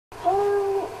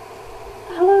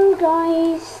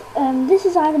guys, this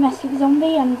is I Domestic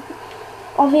Zombie and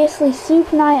obviously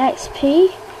Super Night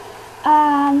XP,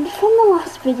 and from the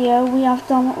last video we have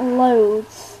done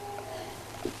loads.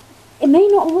 It may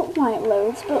not look like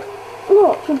loads, but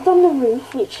look, we've done the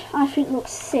roof, which I think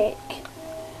looks sick,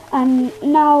 and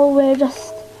now we're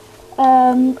just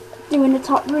doing the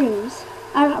top rooms.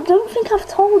 I don't think I've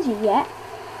told you yet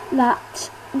that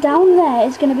down there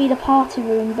is going to be the party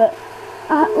room, but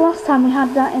last time we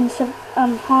had that in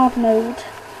hard mode,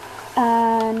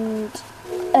 and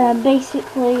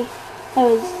basically there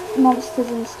was monsters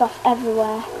and stuff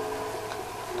everywhere.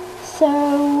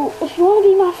 So if you want to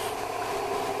be my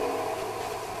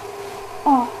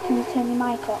can you turn your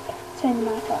mic up? Turn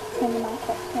your mic up, turn your mic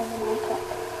up, turn your mic up.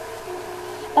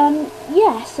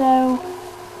 Yeah, so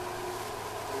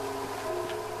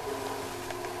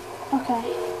okay,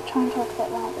 try and talk a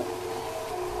bit louder.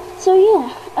 So yeah,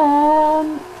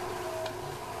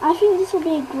 I think this will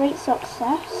be a great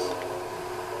success.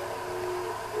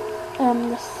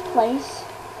 This place.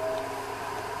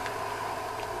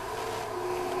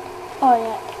 Oh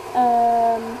yeah.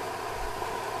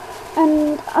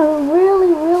 And I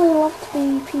really love to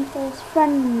be people's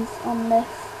friends on this.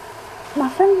 My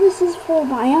friend list is full,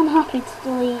 but I am happy to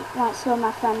delete like some of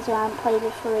my friends who I haven't played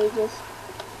with for ages.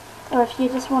 Or if you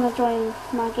just want to join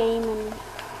my game and,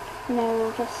 you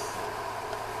know, just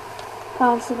play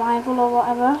on survival or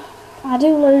whatever. I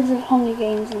do loads of Hunger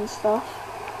Games and stuff.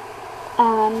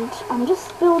 And I'm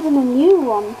just building a new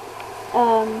one,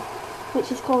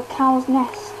 which is called Cow's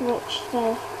Nest, which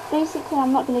basically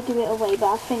I'm not going to give it away,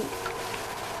 but I think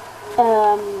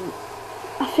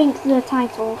the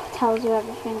title tells you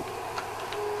everything.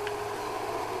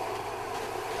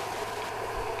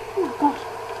 Oh my god.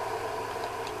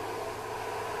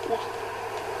 Yeah.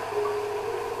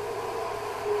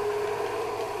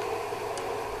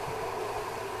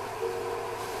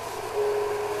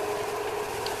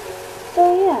 So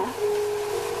yeah,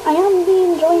 I am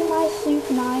enjoying my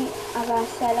Super Night, as I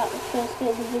said at the first bit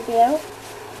of the video,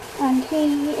 and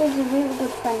he is a really good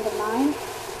friend of mine,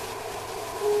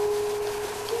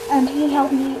 and he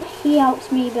helps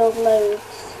me build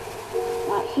loads.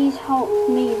 Like, he's helped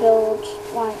me build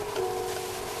like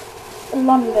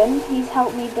London. He's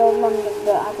helped me build London,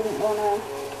 but I didn't wanna.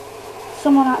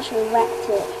 Someone actually wrecked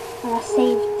it, and I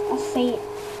saved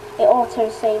it auto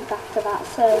saved after that.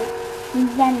 So. And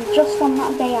then just on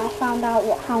that day I found out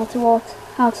how to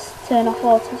turn off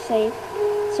autosave.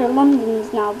 So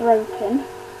London's now broken,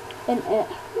 isn't it?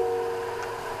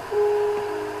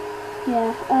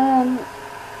 Yeah.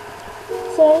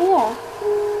 So yeah,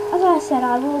 as I said,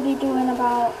 I will be doing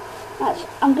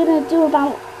I'm gonna do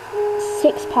about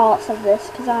 6 parts of this,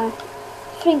 because I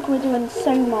think we're doing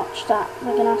so much that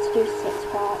we're gonna have to do 6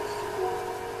 parts.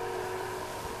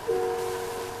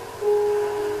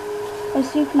 Oh,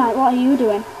 Super Night, what are you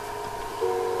doing?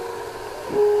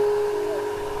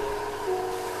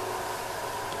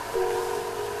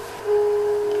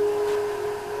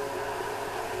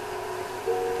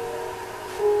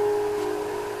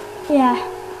 Yeah.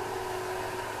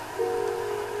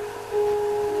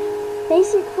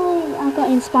 Basically, I got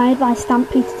inspired by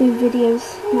Stampy to do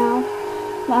videos now.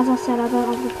 But as I said, I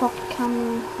don't have the proper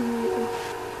camera. I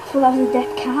thought that was a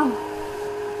dead cow.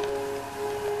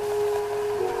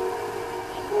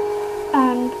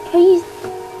 And please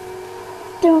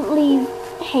don't leave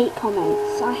hate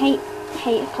comments. I hate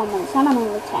comments, and I'm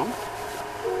only 10.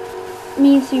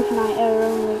 Me and Super Night are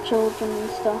only children and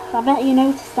stuff. I bet you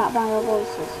noticed that by our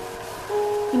voices.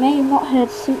 You may have not heard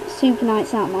Super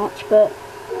Nights that much, but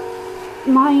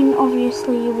mine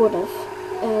obviously you would have.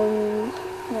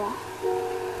 Yeah.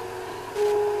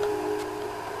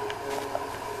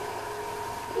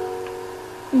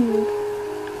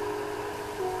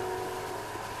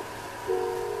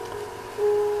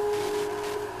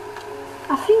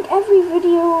 I think every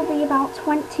video will be about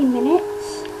 20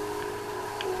 minutes,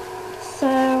 so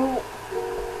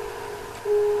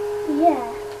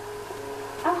yeah,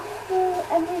 after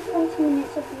every 20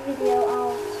 minutes of the video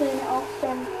I'll turn it off,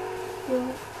 then do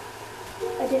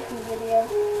a different video.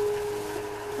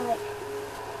 Like,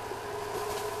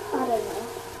 I don't know,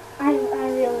 I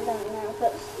really don't know,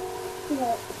 but you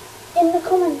know, in the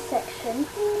comments section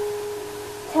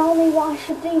tell me what I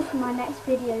should do for my next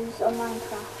videos on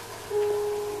Minecraft.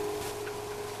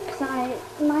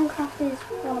 Minecraft is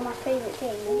one of my favourite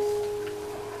games,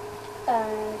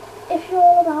 and if you're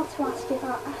all about to ask have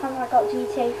I got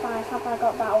GTA 5, have I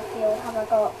got Battlefield, have I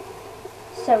got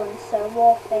so and so,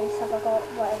 Warface, have I got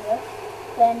whatever,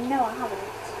 then no, I haven't.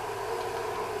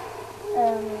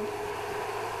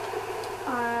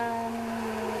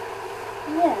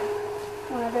 Yeah,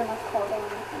 well, I don't have code or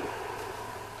anything.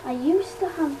 I used to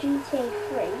have GTA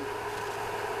 3,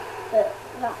 but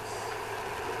that's...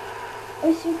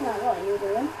 Oh, Super Knight, what are you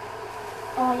doing?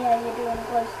 Oh yeah, you're doing a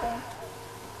glowstone.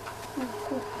 Oh,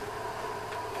 cool.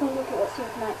 Come look at what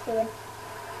Super Knight's doing.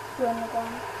 Doing the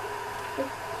ground.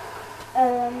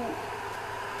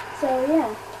 So yeah.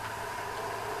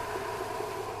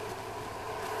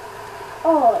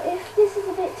 Oh, if this is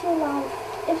a bit too loud,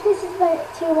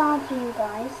 for you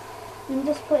guys, then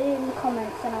just put it in the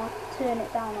comments and I'll turn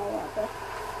it down or whatever.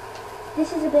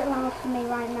 This is a bit loud for me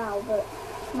right now, but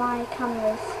my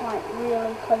camera's like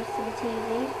really close to the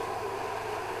TV.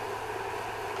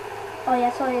 Oh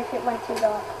yeah, sorry if it went too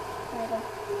dark. There you go.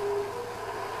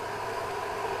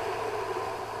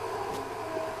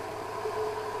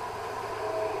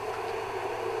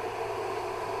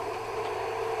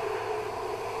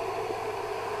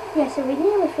 Yeah, so we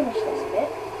nearly finished this bit,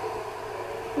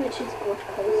 which is good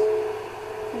because,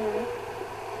 you know,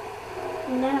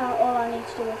 now all I need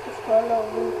to do is just put a little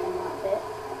roof on that bit,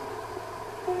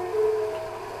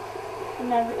 and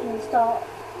then we can start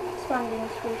expanding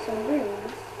through some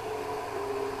rooms.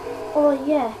 Oh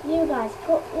yeah, you guys,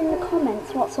 put in the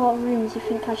comments what sort of rooms you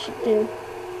think I should do.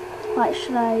 Like,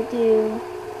 should I do,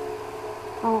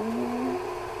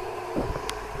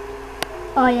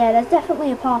 oh yeah, there's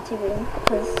definitely a party room,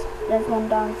 because there's one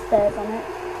downstairs on it.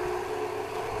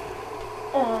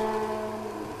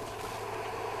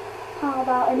 How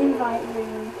about an invite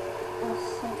room, or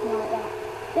something like that.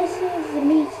 This is the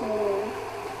meeting room.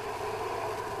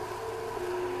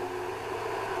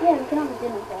 Yeah, we can have a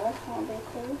dinner there, that'll be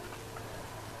cool.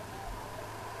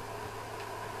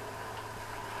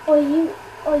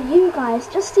 Or you guys,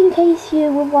 just in case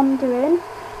you were wondering,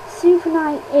 Super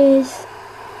Knight is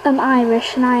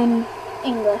Irish and I'm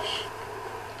English,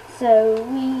 so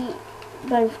we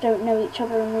both don't know each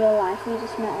other in real life. We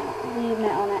just met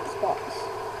on Xbox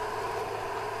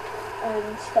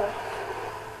and stuff.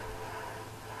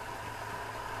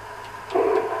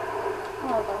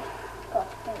 Oh god,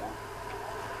 there you go.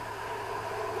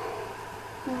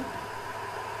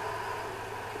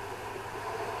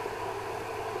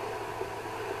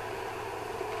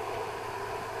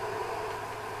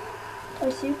 Oh,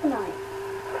 Super Knight.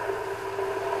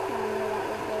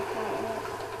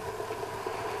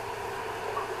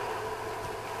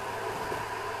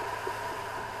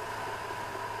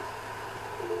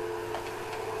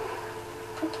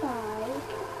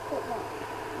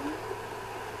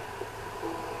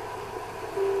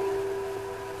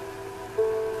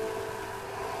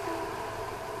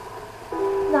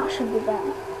 That should be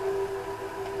better.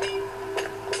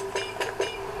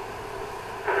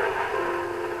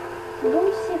 I'm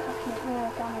going to see if I can hear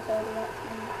Gamma's over it.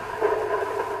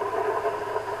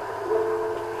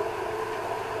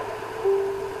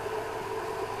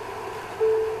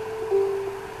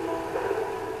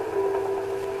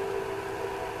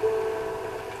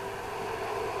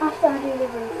 After I do the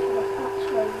roof, you'll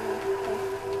actually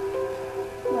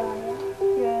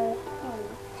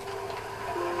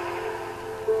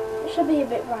it should be a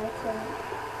bit brighter.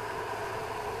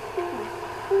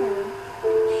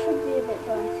 It should be a bit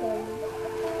brighter.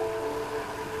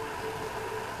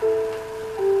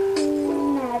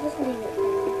 Nah, just leave it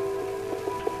there.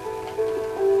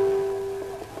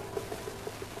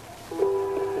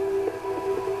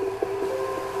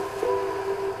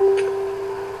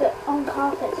 But on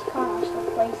carpets you can't actually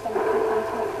place anything on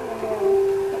top of the wall.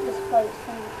 It just floats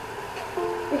in.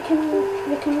 We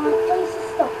can like place the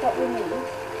stuff that we need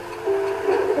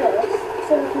first,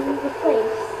 so we can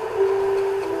replace.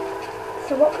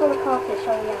 So what colour carpet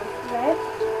shall we have? Red?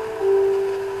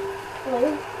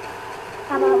 Blue?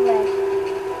 How about red?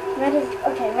 Red is,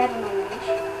 okay, red and orange.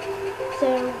 So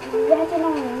red and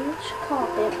orange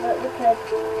carpet, but we could,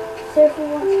 so if we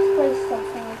wanted to place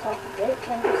something on top of it,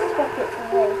 then just swap it for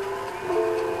red.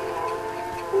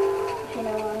 If you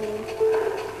know what I mean.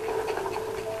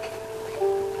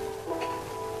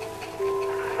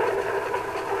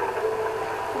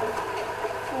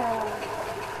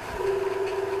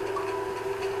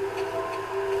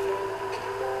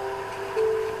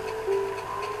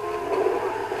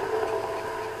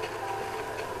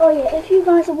 Oh yeah, if you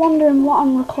guys are wondering what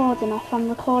I'm recording off, I'm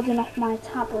recording off my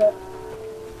tablet,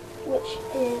 which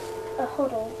is a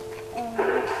Huddle.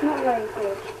 It's not very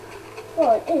good.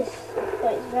 Well, it is,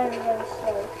 but it's very, very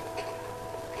slow.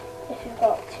 If you've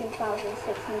got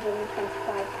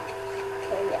 2,625,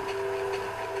 so yeah.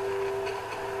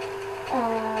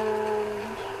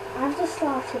 And I've just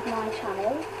started my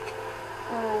channel,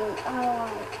 and I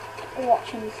like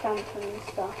watching Stanton and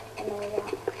stuff and all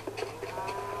that.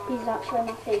 He's actually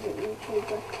my favourite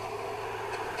YouTuber.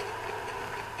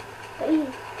 But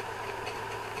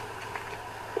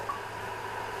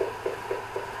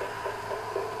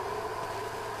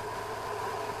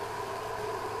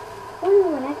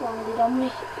landed on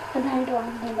me, and then it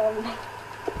landed on me.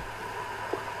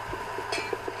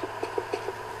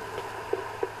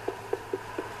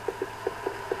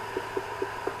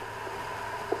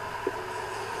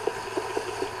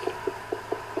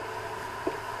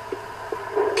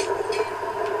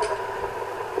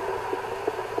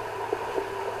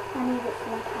 I need it for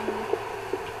my camera.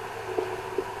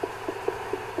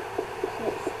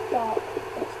 It's dark.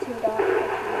 It's too dark for the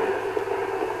camera.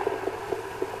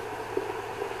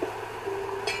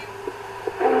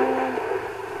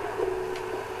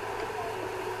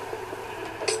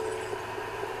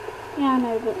 Yeah, I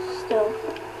know, but still.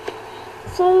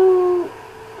 So,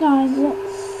 guys,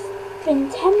 it's been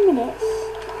 10 minutes.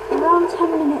 Around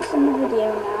 10 minutes in the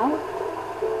video now.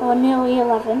 Or nearly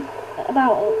 11.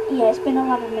 Yeah, it's been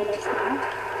 11 minutes now.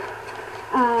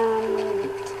 And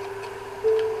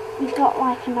we've got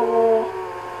like another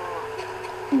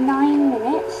 9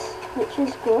 minutes, which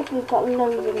is good. We've got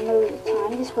loads and loads of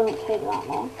time. This won't take that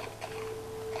long.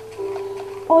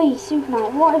 Oi, Super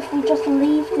Knight, what if we just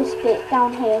leave this bit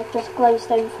down here, just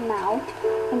glowstone for now,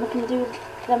 and we can do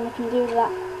that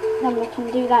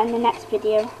in the next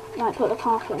video, like put the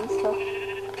carpet and stuff.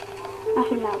 I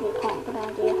think that would be quite a good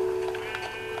idea.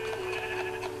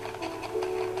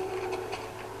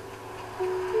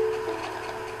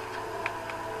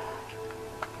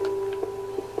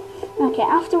 Okay,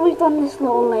 after we've done this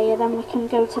little layer, then we can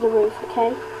go to the roof,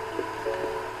 okay?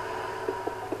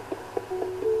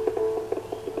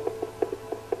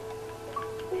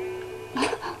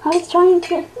 I was trying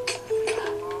to...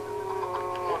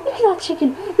 Look at that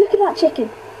chicken! Look at that chicken!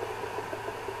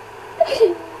 Look at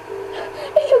it!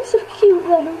 It looks so cute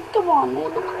then! Come on, it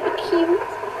looks so cute!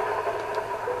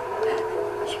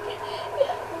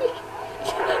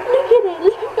 Look at it!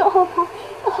 Look at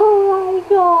oh my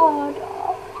god!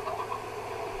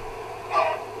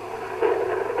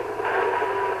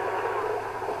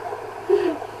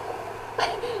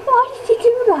 Why did you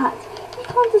do that? You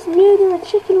can't just murder a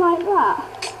chicken like that.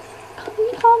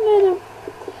 You can't murder...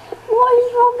 What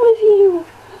is wrong with you?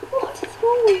 What is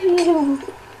wrong with you?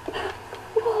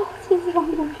 What is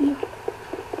wrong with you?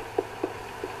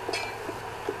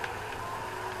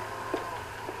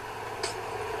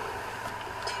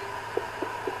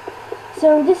 So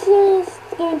this is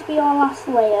going to be our last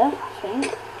layer, I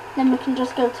think. Then we can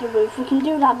just go to the roof. We can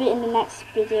do that bit in the next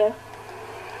video.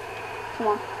 Come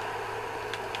on.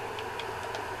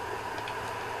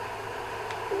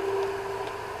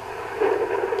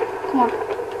 Come on.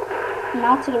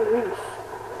 Now to the roof.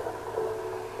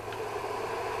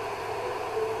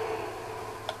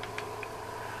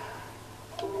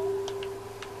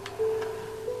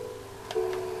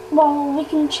 Well, we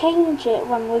can change it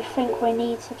when we think we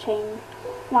need to change.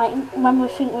 Like, when we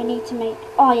think we need to make...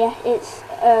 Oh yeah, it's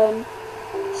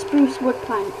spruce wood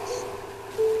planks.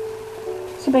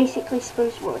 So basically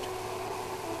spruce wood.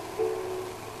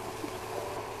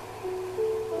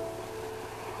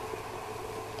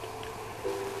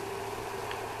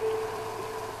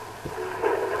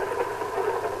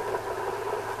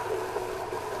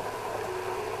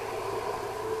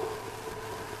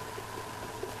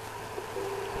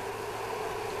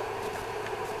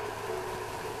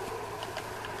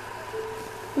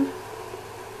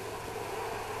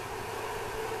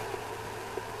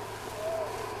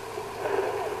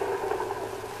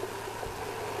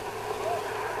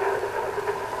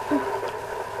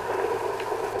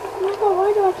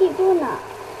 Why do I keep doing that?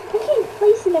 I keep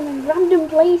placing them in random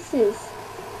places.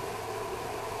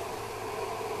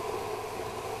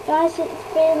 Guys, it's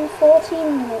been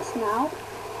 14 minutes now.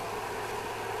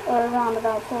 Or around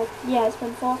about 4. Yeah, it's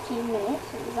been 14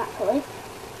 minutes exactly.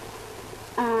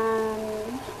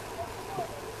 And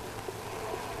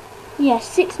yeah,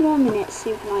 6 more minutes,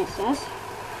 Super Knight says.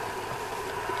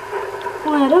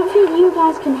 Well, I don't think you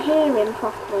guys can hear him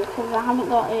properly because I haven't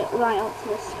got it right up to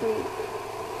the screen.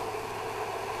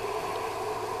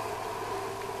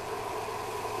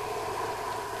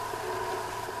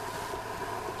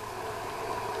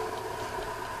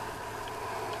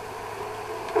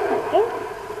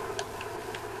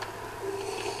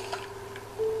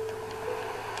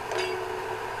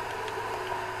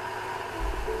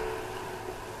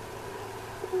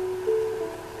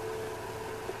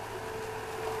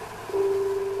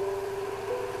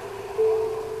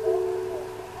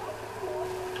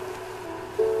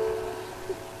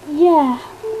 Yeah.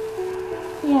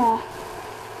 Yeah.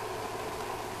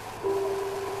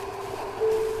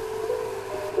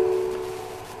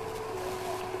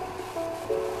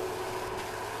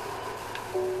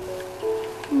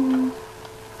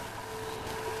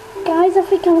 Guys, I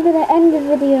think I'm going to end the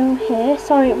video here.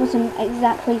 Sorry it wasn't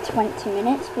exactly 20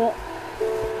 minutes, but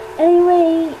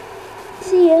anyway,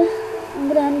 See ya. I'm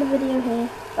gonna end the video here.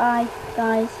 Bye,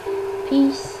 guys.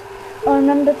 Peace. Oh,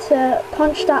 remember to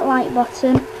punch that like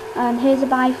button. And here's a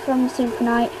bye from Super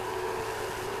Knight.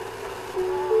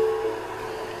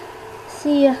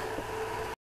 See ya.